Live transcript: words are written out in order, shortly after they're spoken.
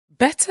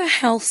Better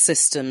health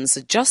systems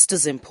are just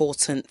as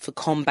important for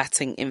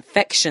combating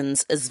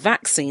infections as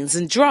vaccines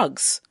and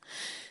drugs.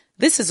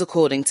 This is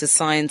according to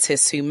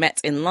scientists who met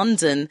in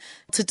London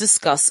to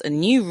discuss a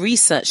new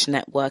research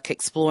network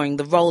exploring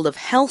the role of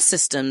health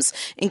systems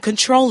in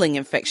controlling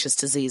infectious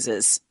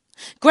diseases.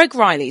 Greg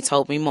Riley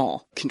told me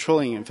more.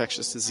 Controlling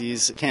infectious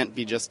disease can't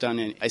be just done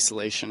in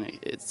isolation.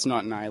 It's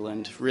not an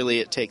island. Really,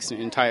 it takes an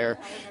entire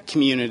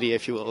community,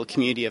 if you will, a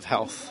community of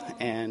health.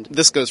 And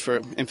this goes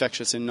for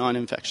infectious and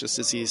non-infectious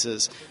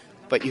diseases.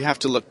 But you have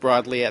to look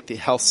broadly at the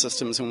health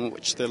systems in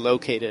which they're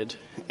located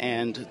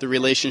and the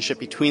relationship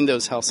between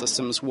those health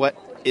systems, what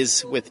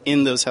is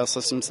within those health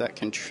systems that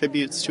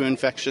contributes to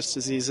infectious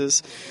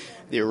diseases,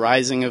 the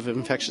arising of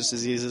infectious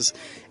diseases,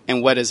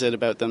 and what is it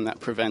about them that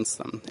prevents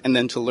them, and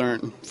then to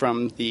learn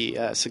from the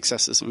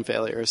successes and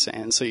failures,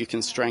 and so you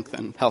can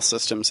strengthen health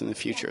systems in the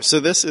future. So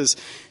this is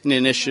an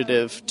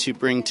initiative to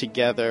bring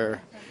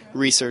together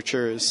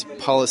researchers,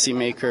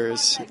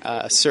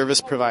 policymakers,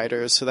 service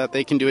providers, so that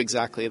they can do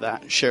exactly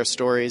that, share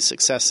stories,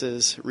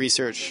 successes,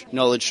 research,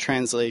 knowledge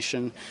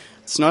translation.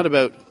 It's not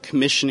about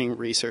commissioning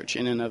research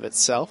in and of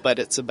itself, but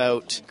it's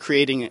about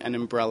creating an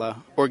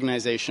umbrella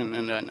organization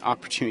and an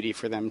opportunity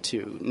for them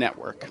to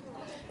network.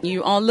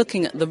 You are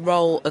looking at the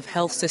role of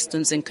health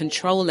systems in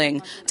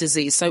controlling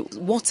disease. So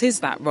what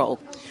is that role?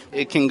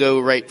 It can go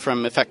right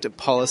from effective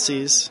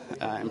policies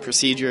and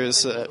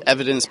procedures,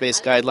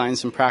 evidence-based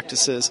guidelines and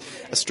practices,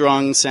 a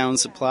strong,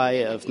 sound supply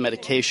of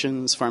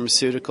medications,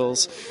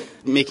 pharmaceuticals,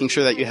 making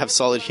sure that you have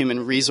solid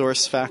human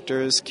resource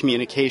factors,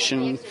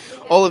 communication.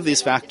 All of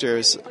these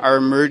factors are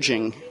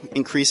emerging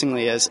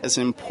increasingly as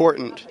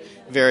important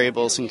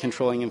variables in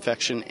controlling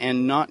infection,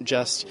 and not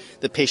just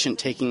the patient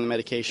taking the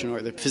medication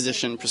or the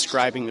physician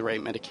prescribing the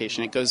right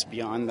medication. It goes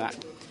beyond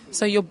that.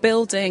 So you're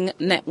building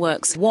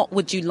networks. What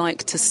would you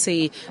like to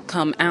see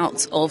come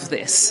out of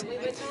this?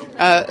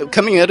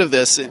 Coming out of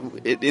this,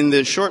 in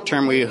the short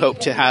term, we hope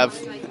to have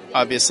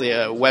obviously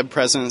a web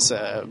presence,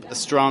 a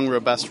strong,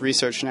 robust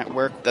research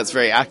network that's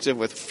very active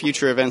with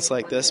future events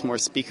like this, more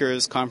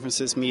speakers,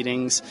 conferences,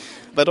 meetings,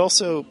 but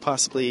also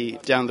possibly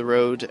down the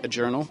road a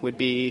journal would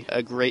be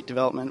a great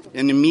development.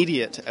 An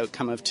immediate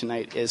outcome of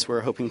tonight is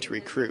we're hoping to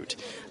recruit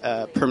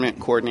a permanent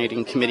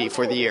coordinating committee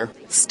for the year.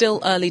 Still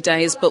early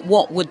days, but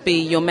what would be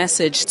your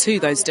message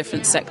to those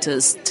different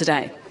sectors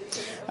today?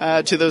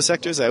 To those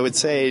sectors, I would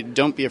say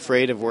don't be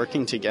afraid of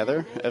working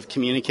together, of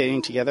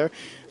communicating together.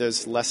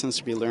 There's lessons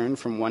to be learned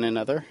from one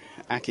another.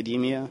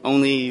 Academia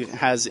only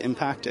has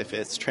impact if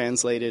it's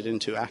translated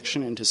into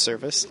action, into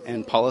service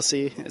and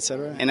policy,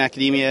 etc. And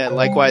academia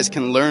likewise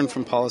can learn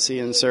from policy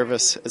and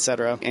service,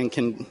 etc., and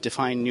can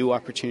define new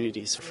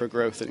opportunities for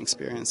growth and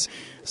experience.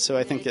 So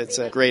I think it's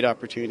a great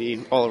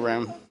opportunity all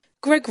around.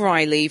 Greg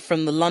Riley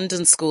from the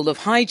London School of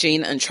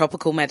Hygiene and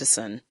Tropical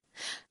Medicine.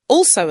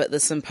 Also at the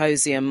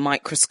symposium,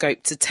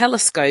 Microscope to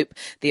Telescope,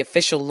 the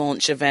official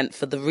launch event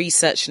for the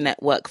Research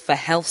Network for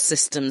Health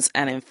Systems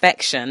and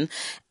Infection,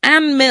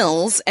 Anne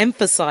Mills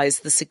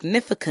emphasised the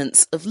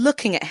significance of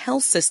looking at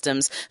health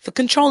systems for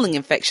controlling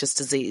infectious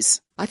disease.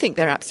 I think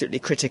they're absolutely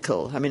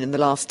critical. I mean, in the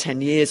last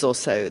 10 years or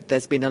so,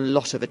 there's been a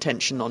lot of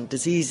attention on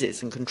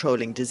diseases and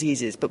controlling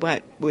diseases,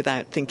 but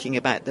without thinking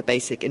about the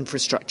basic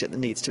infrastructure that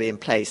needs to be in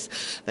place,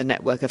 the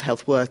network of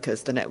health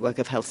workers, the network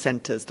of health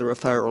centres, the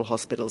referral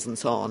hospitals and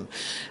so on.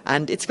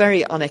 And it's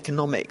very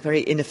uneconomic,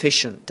 very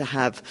inefficient to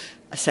have,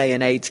 say,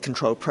 an AIDS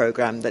control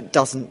programme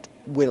that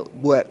will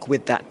work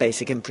with that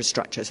basic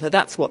infrastructure. So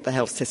that's what the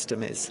health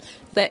system is.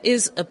 There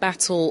is a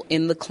battle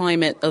in the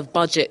climate of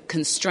budget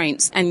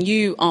constraints, and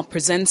you are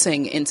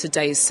presenting in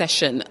today's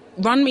session.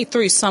 Run me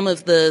through some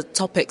of the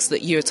topics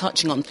that you're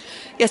touching on.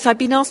 Yes, I've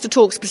been asked to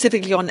talk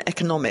specifically on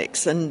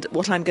economics, and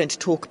what I'm going to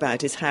talk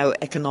about is how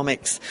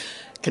economics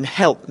can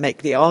help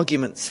make the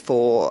arguments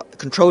for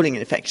controlling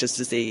infectious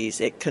disease.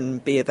 It can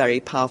be a very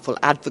powerful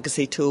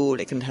advocacy tool.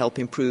 It can help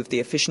improve the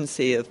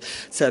efficiency of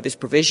service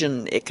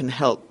provision. It can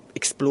help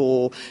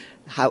explore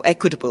how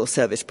equitable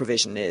service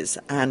provision is.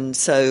 And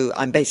so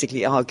I'm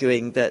basically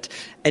arguing that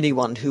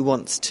anyone who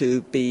wants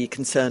to be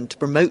concerned to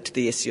promote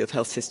the issue of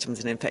health systems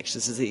and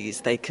infectious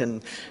disease, they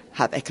can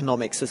have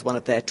economics as one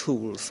of their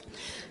tools.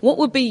 What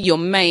would be your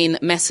main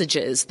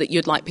messages that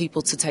you'd like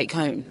people to take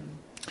home?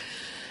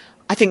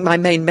 I think my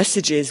main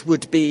messages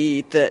would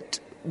be that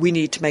we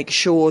need to make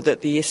sure that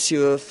the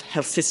issue of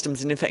health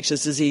systems and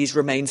infectious disease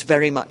remains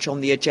very much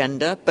on the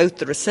agenda, both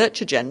the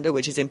research agenda,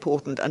 which is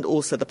important, and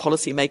also the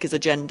policymakers'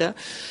 agenda.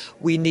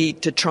 We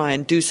need to try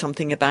and do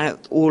something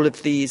about all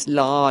of these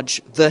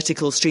large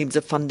vertical streams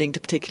of funding to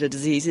particular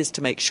diseases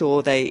to make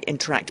sure they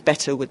interact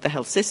better with the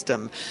health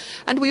system.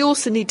 And we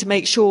also need to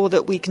make sure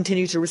that we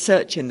continue to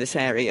research in this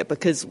area,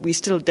 because we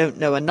still don't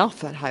know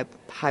enough at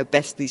how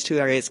best these two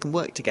areas can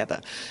work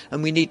together.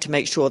 And we need to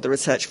make sure the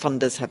research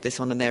funders have this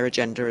on their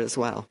agenda as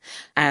well.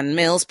 Anne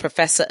Mills,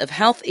 Professor of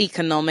Health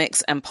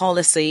Economics and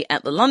Policy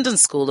at the London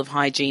School of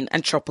Hygiene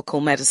and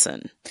Tropical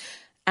Medicine.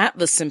 At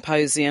the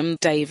symposium,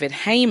 David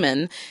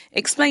Heyman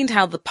explained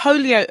how the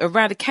polio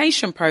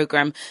eradication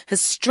programme has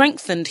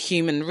strengthened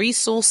human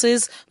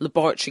resources,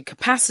 laboratory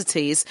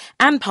capacities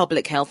and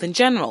public health in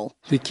general.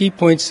 The key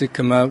points that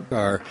come out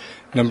are,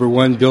 number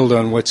one, build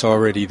on what's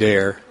already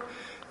there.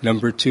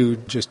 Number two,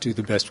 just do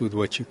the best with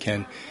what you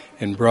can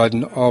and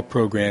broaden all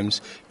programs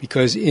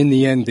because in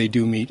the end they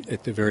do meet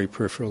at the very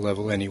peripheral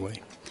level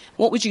anyway.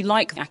 What would you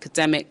like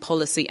academic,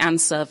 policy and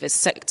service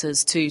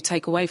sectors to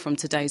take away from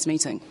today's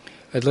meeting?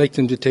 I'd like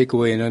them to take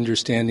away an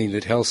understanding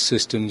that health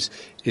systems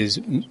is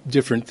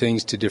different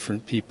things to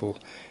different people,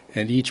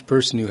 and each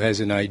person who has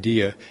an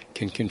idea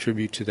can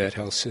contribute to that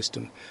health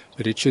system.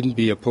 But it shouldn't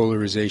be a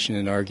polarization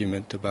and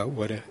argument about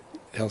what a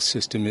health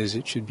system is.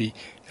 It should be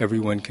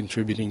everyone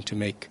contributing to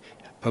make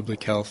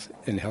public health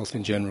and health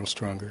in general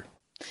stronger.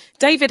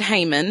 David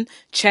Heyman,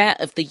 Chair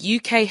of the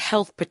UK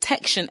Health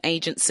Protection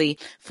Agency.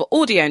 For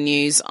Audio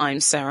News, I'm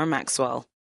Sarah Maxwell.